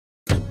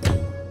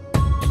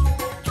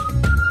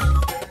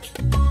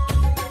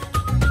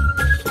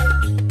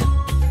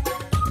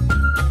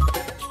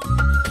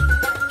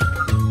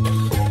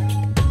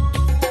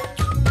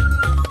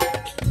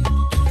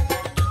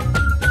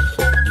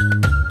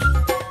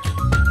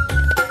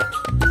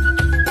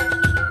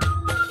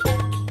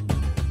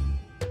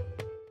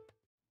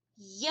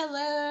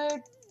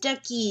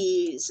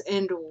Mpcs,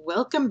 and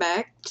welcome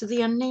back to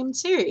the Unnamed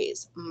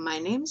series. My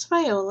name's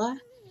Viola,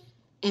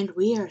 and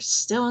we are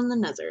still in the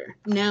nether.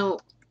 Now,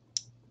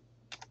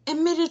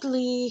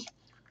 admittedly,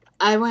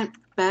 I went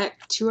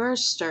back to our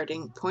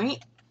starting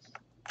point,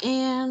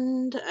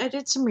 and I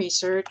did some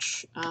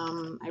research.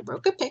 I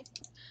broke a pick.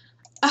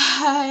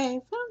 I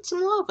found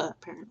some lava,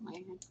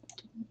 apparently. I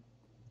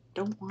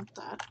don't want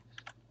that.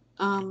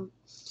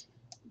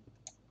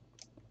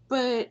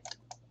 But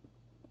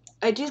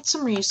I did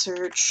some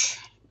research,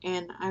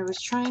 and I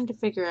was trying to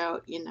figure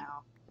out,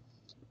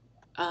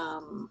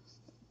 how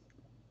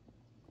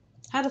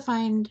to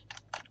find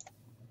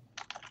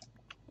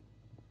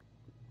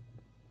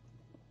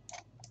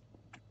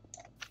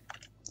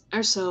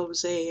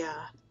ourselves a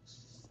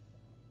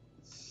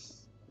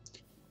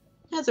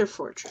nether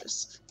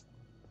fortress.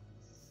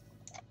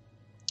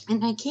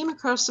 And I came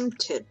across some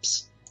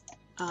tips,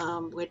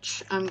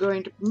 which I'm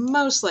going to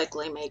most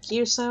likely make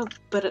use of,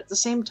 but at the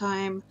same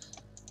time,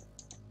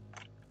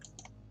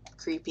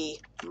 creepy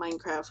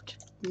Minecraft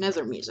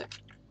nether music.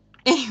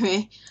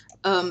 Anyway,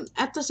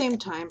 at the same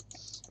time,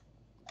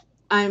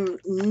 I'm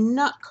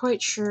not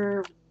quite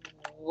sure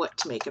what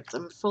to make of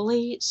them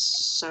fully,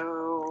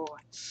 so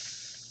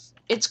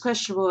it's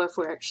questionable if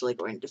we're actually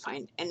going to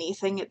find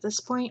anything at this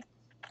point.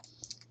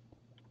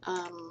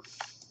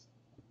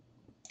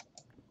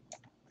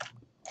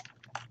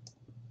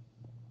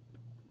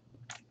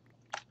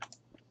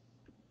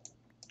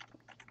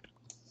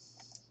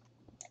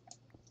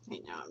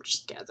 Right now I'm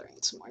just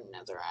gathering some more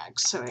netherrack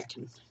so I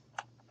can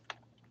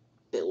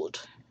build.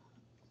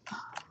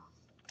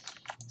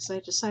 So I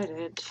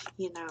decided,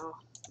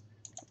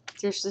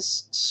 there's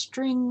this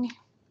string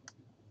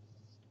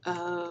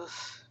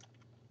of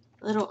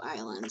little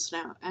islands.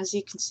 Now, as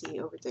you can see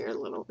over there a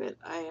little bit,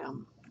 I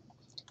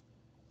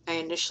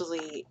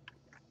initially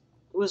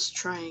was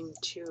trying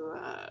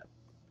to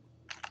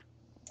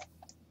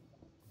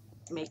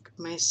make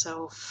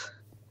myself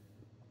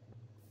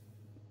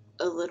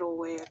a little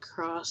way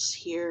across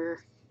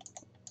here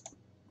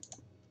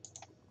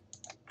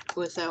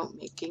without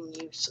making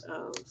use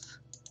of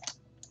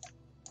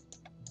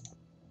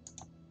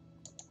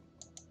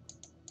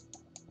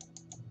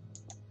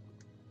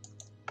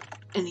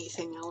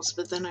anything else,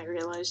 but then I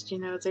realized,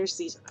 there's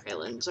these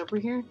islands over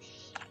here,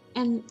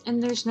 and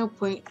there's no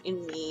point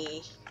in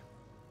me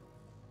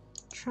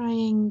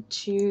trying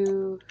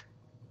to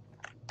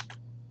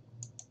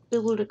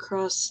build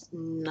across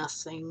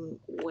nothing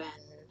when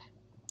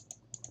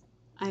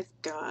I've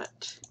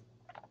got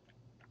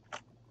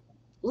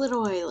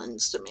little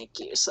islands to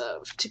make use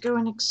of, to go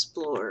and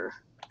explore.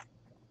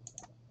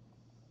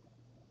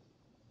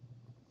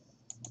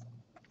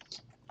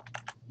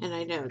 And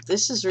I know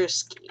this is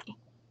risky.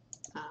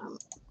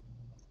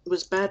 It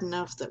was bad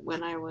enough that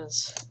when I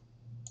was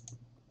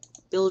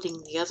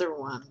building the other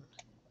one,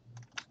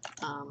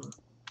 I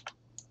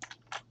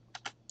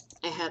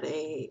had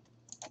a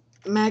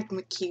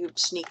magma cube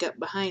sneak up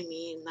behind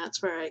me, and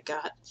that's where I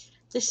got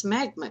this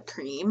magma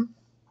cream.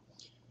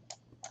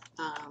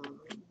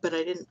 But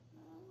I didn't.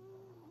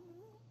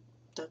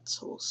 That's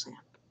soul sand.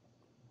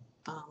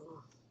 Can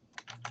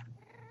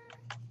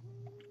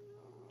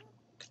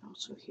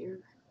also hear.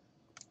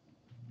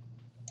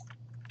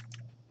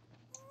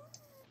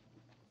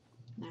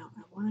 Now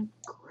I want to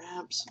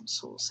grab some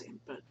soul sand,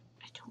 but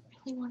I don't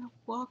really want to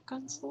walk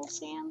on soul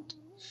sand.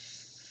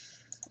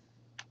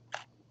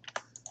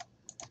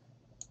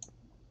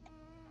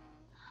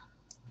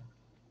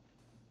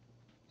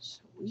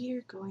 So we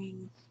are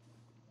going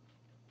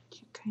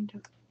to kind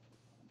of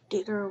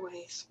dig our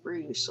way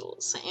through soul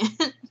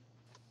sand.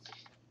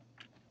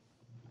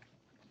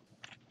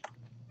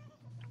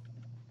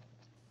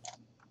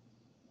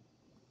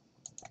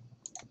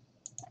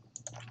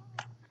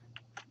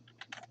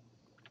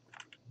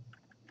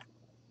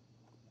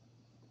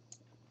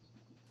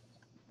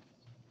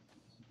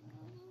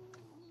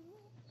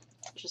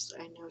 Just,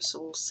 I know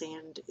soul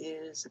sand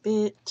is a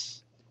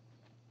bit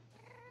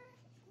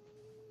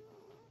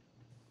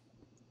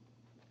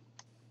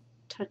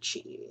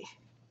touchy.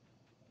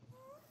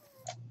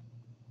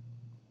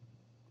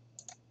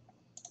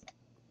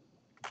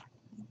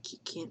 Like you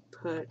can't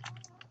put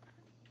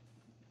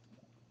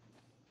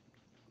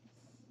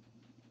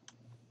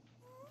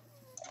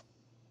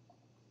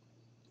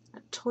a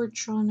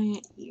torch on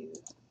it.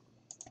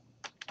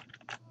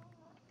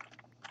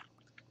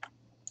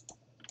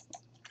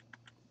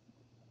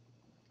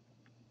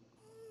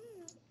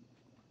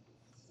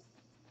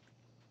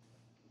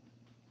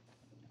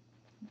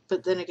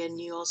 But then again,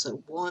 you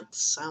also want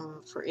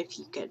some for if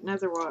you get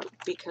netherrack,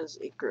 because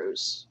it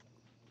grows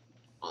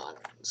on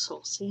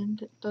soul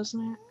sand,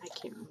 doesn't it? I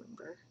can't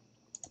remember.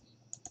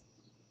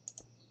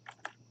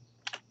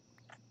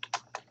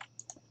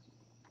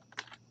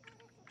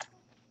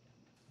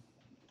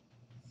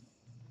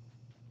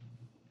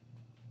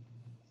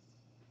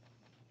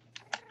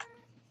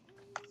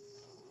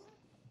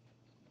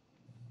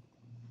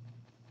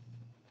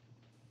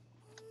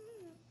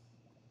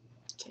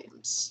 Okay,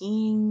 I'm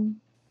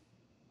seeing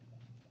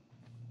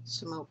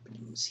some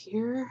openings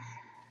here.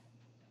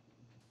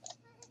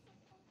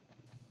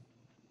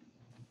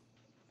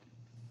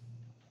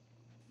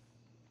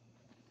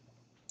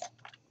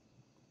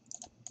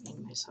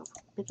 myself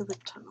a bit of a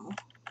tunnel.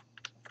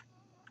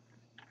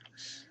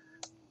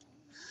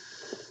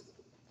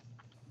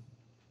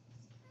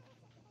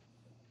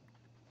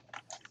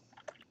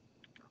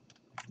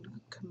 I'll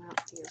come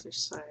out the other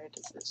side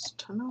of this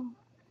tunnel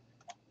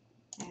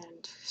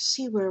and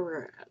see where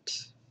we're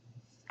at.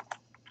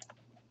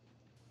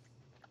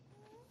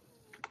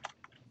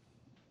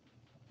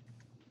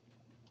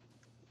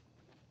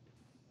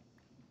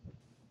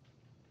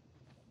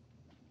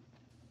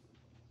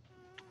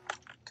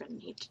 Gonna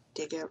need to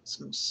dig out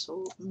some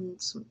soul,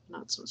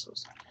 not some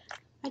souls.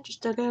 I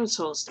just dug out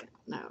soul stand.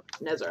 No,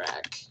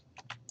 netherrack.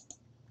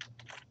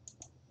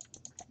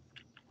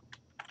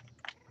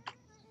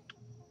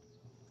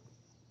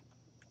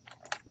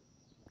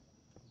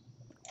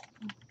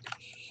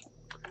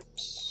 Grab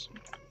some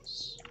of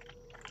this.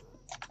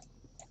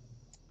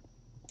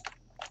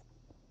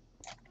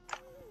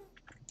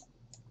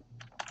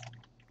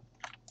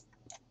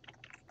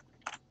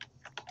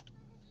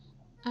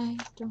 I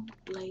don't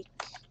like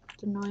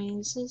the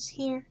noises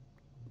here.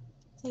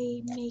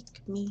 They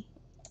make me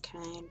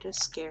kinda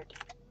scared.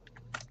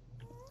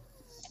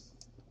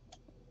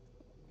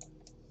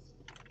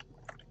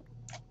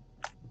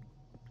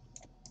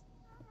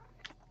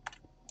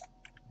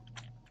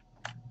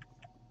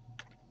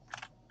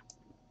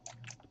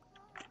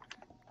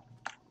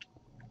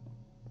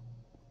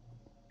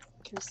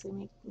 Because they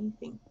make me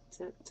think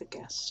that the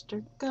guests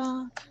are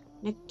gonna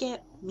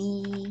get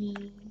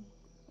me.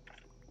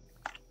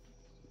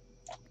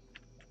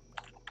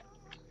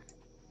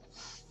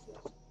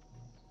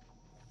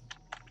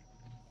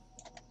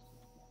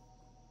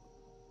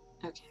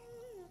 Okay.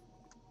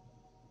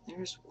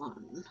 There's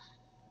one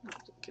of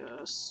the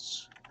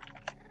ghosts.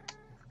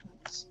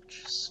 Let's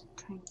just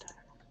kinda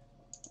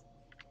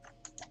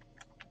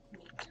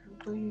make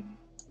our way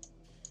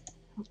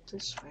out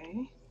this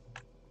way.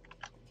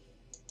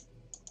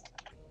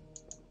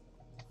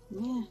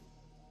 Yeah.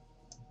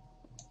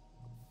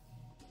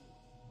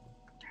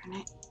 Darn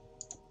it.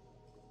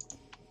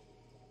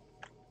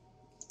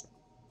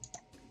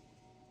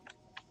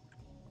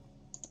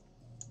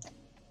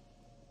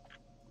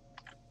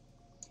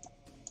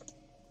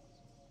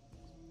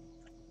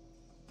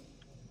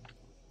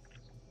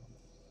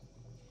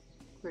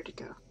 Where'd it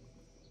go?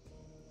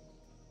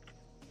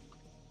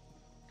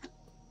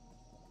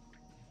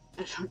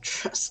 I don't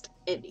trust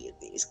any of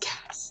these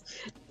guys.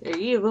 They're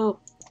evil.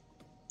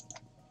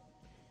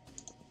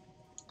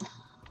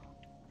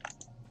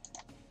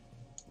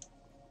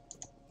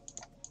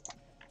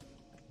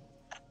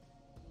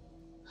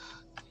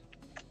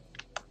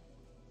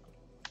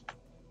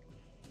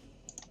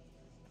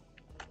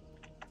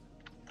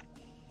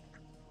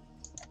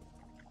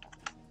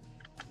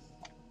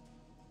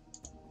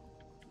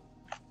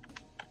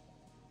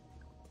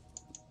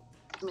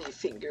 My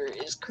finger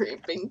is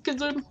cramping because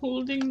I'm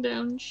holding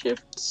down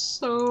shift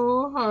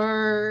so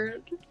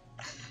hard.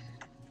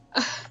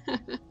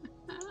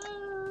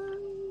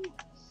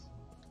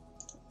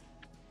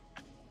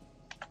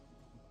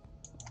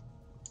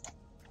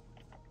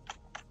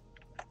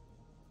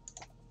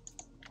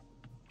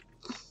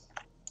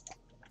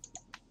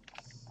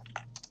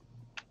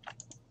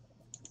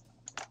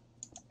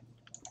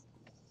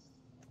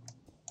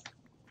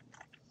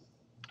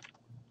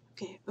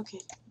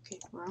 Okay,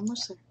 we're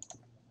almost there.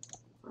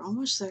 We're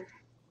almost there.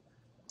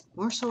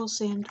 More soul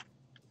sand.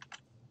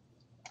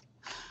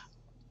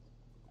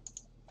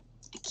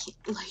 I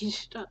can't light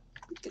it up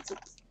because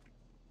it's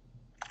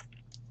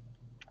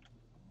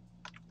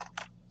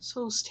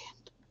soul stand.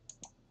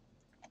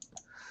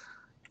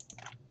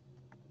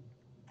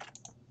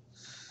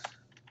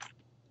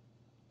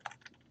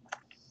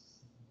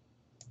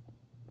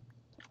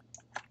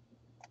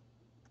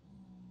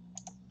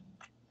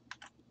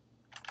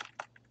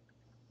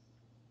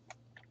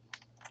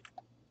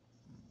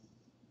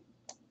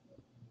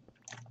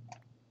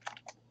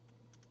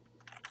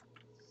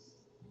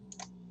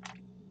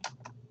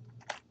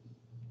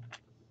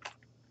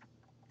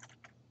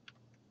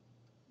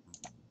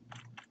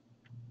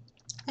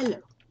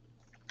 Hello.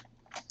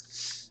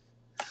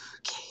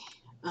 Okay,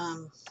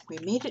 we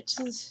made it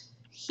to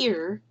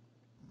here.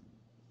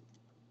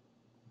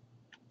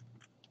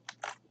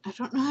 I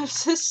don't know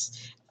if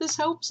this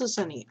helps us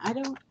any. I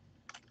don't.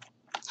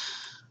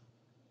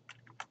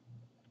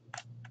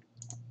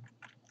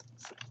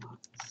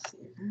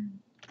 There.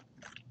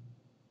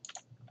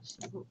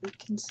 See what we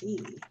can see.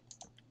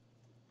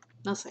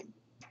 Nothing.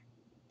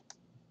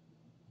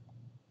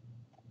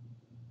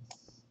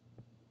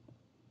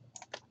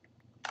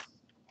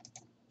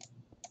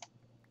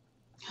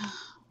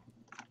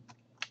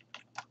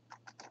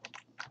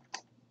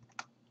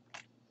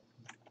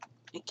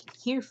 I can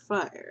hear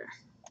fire.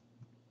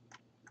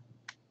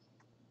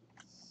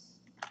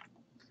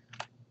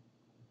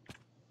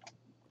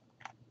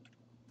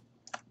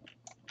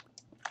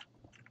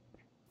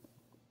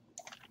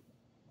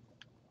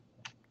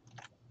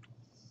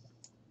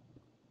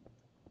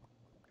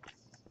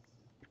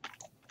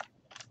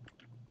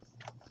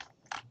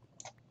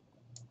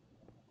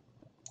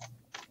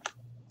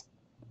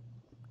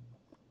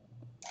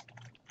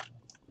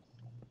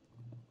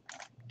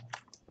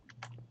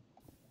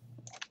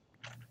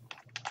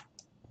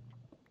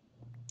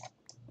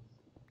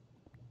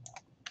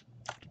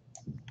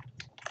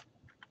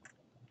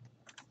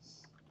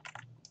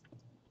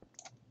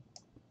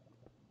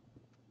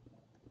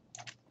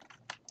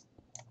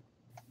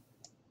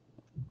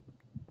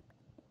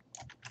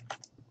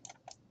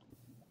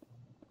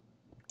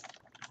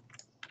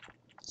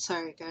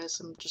 Sorry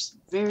guys, I'm just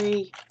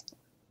very,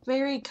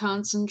 very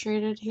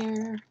concentrated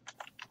here.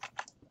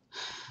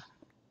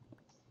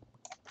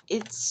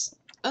 It's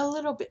a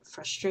little bit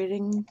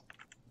frustrating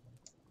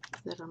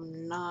that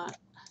I'm not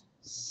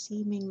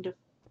seeming to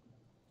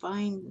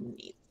find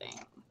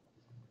anything.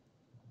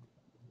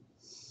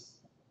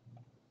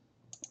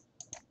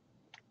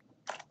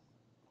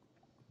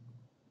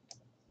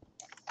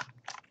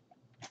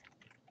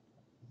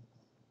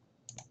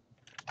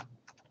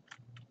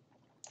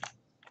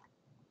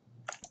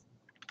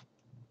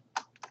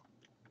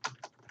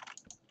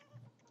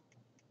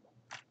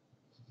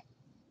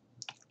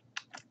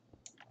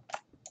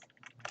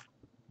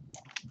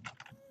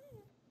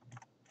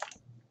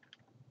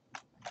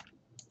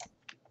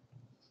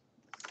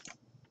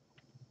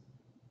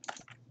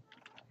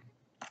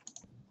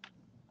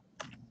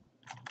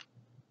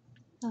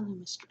 Hello,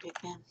 Mr. Big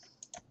Man.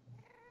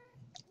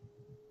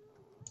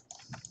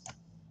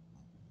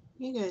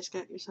 You guys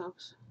got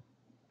yourselves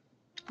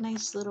a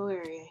nice little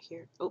area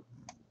here. Oh.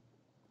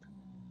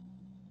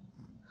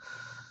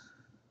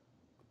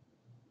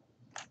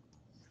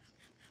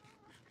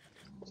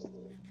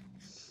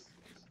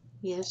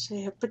 Yes, I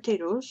have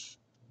potatoes.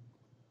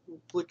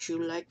 Would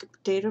you like a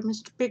potato,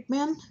 Mr. Big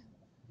Man?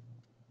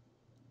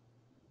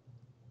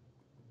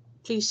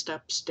 Please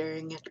stop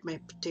staring at my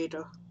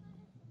potato.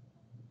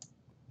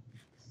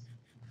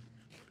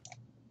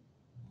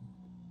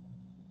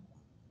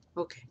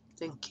 Okay,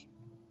 thank you.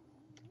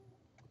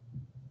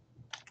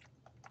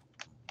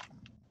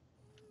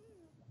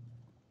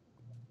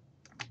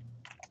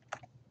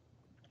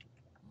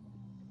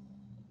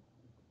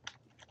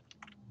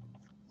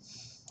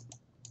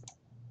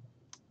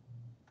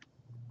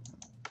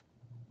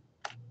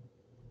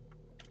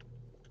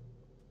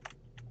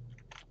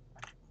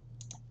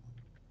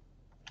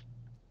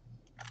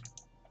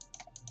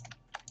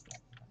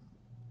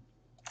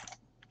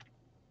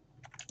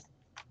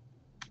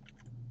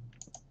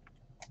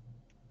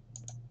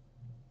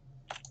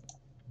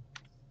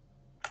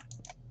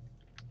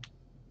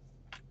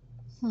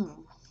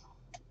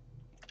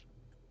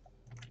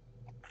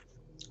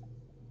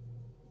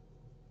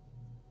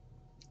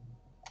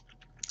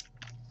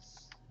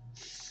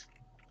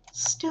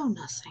 Still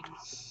nothing.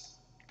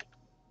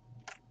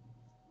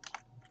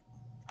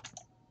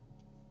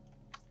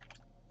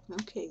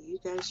 Okay, you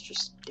guys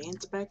just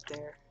dance back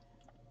there.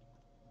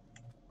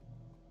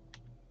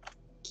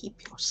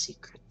 Keep your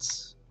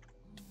secrets.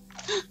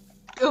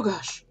 Oh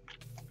gosh.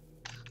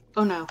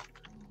 Oh no.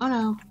 Oh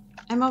no.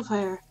 I'm on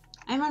fire.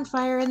 I'm on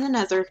fire in the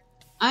nether.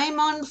 I'm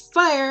on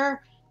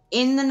fire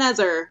in the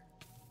nether.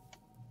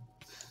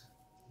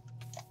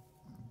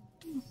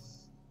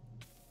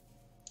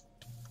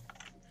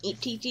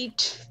 Eat, eat,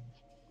 eat.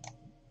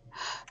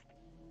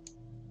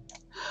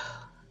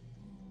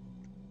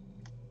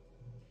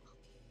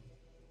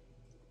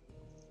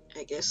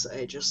 I guess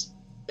I just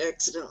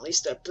accidentally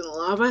stepped in the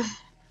lava.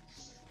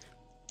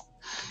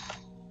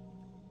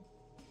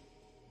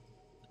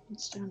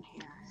 What's down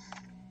here?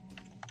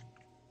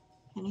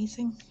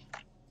 Anything?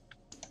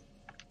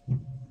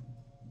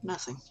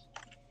 Nothing.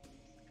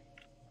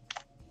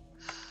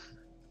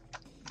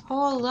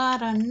 Whole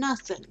lot of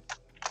nothing.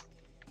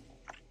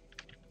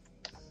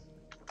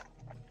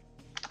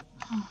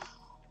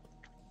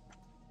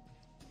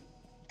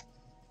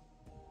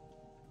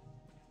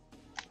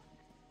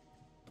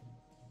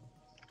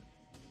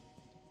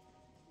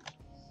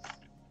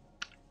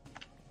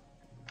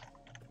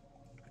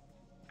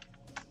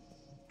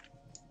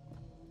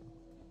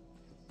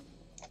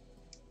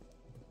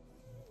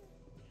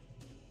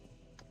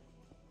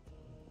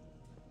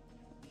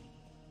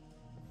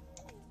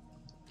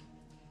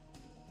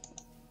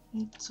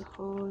 It's a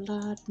whole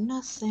lot of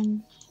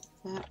nothing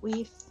that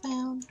we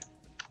found.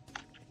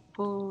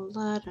 Whole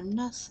lot of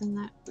nothing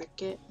that we're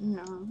getting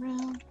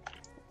around.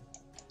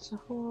 It's a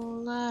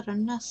whole lot of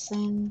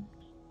nothing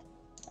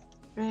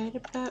right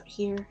about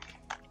here.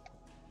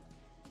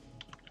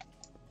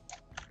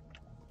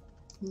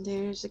 And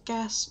there's a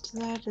ghast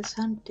that is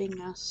hunting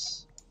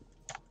us.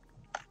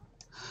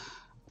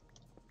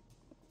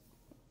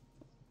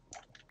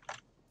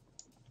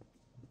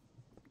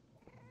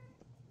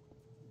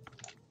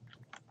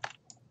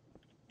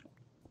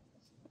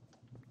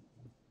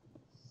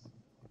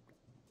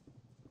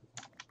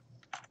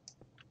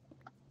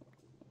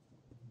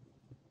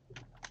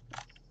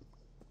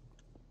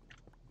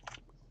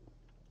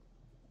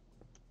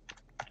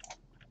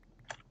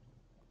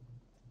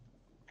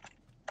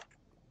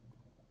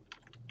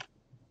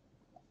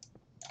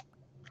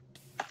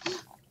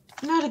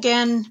 Not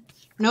again.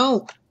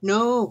 No,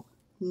 no,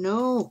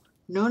 no,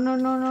 no, no,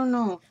 no, no,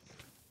 no.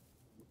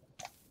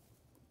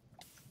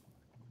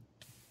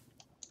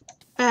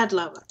 Bad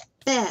lava.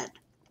 Bad.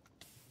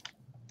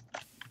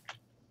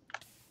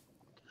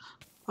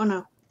 Oh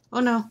no. Oh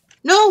no.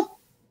 No!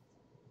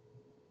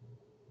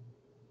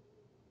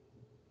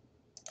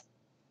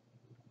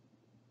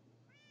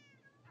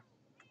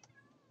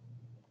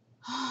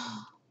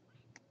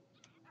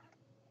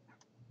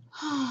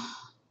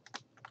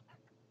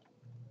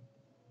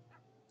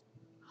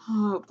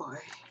 Oh boy.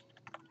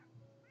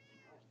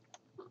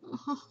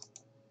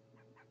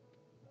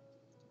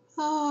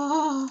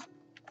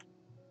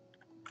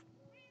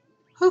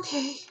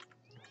 Okay.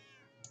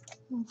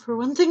 For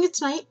one thing,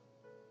 it's night.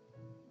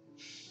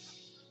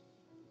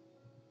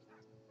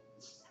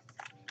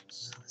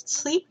 So let's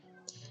sleep.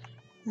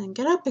 Then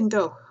get up and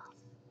go.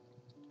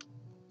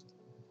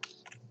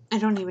 I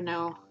don't even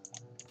know.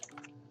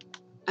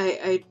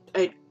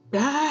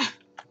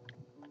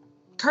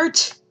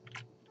 Kurt!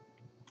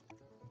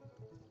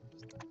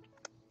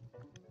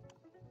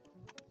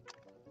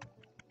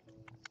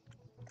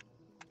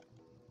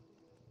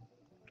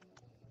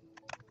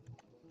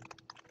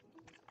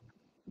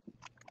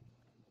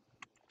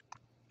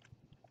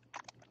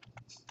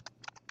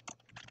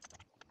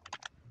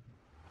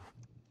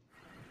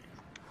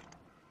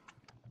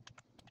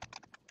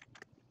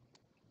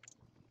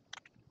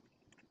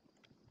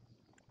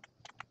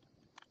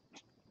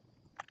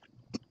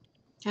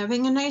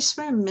 Having a nice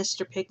swim,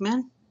 Mr.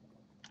 Pigman.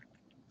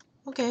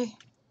 Okay.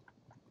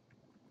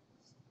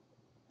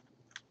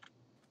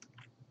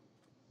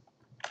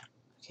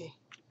 Okay.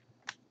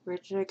 Where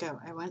did I go?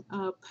 I went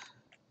up.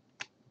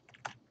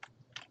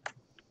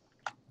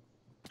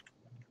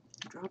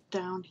 Drop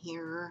down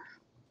here.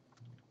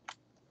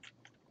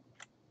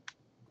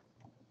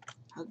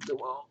 Hug the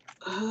wall.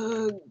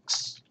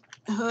 Hugs.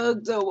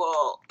 Hug the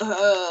wall.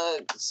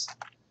 Hugs.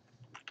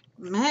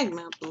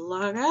 Magma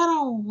block. I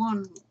don't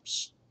want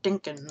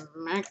stinking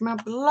magma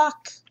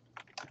block.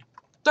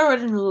 Throw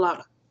it in the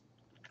lava.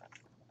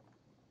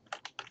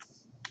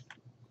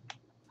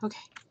 Okay.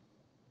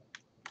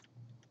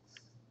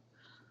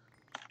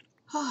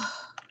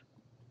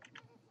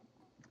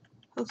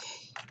 Okay.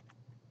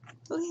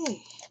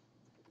 Okay.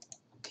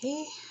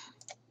 Okay.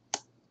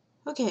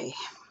 Okay.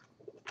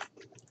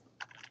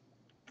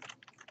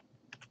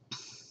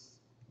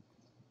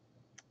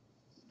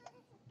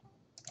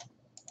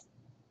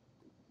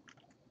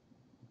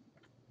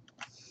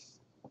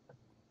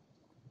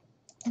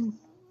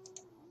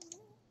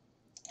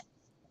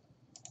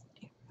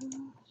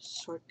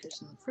 Sword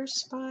goes in the first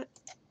spot.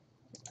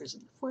 It goes in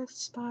the fourth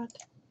spot.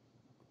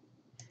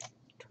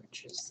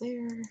 Torches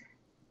there.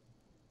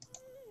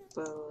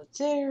 Bow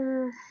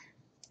there.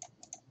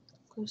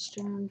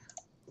 Glowstone.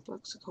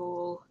 Blocks of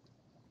coal.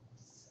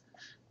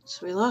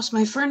 So we lost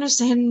my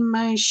furnace and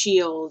my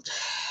shield.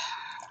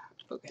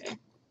 Okay.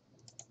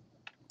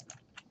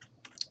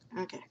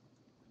 Okay.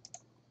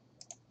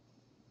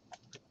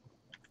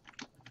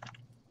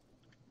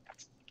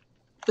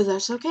 But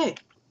that's okay.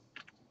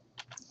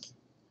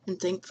 And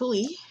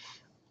thankfully,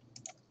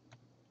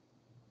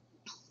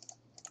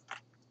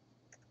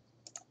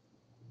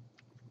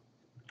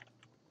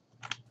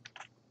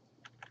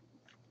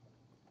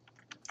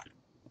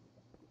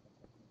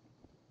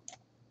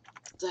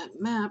 that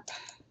map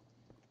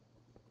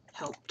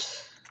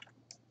helped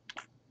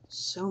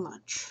so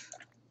much.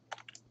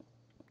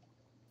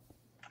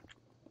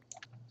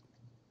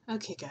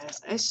 Okay,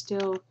 guys, I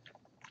still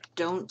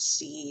don't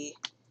see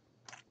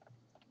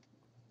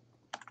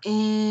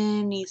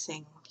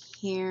anything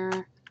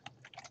here.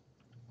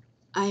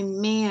 I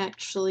may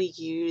actually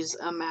use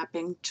a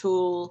mapping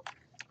tool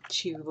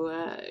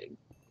to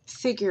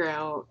figure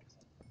out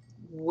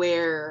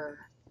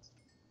where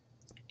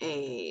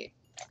a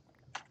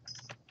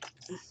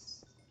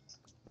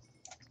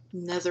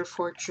nether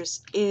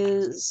fortress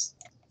is,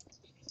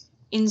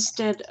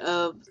 instead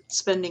of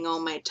spending all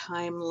my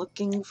time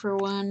looking for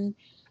one,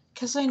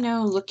 because I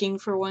know looking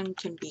for one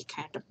can be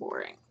kind of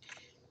boring.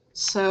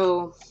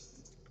 So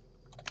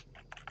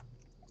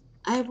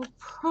I will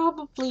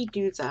probably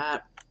do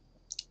that,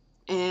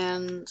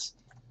 and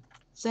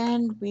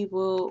then we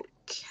will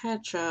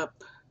catch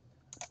up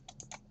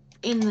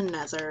in the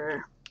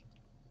nether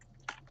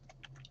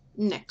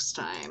next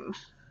time.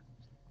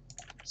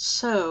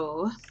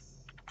 So,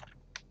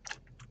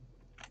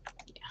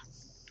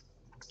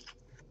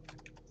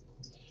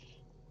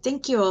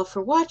 thank you all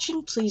for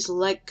watching. Please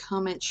like,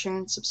 comment, share,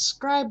 and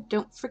subscribe.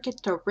 Don't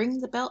forget to ring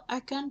the bell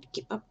icon to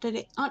keep up to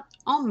date on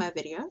all my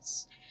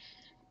videos.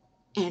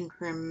 And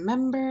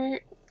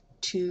remember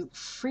to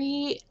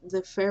free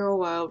the feral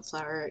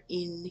wildflower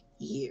in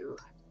you.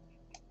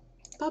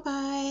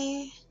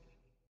 Bye-bye.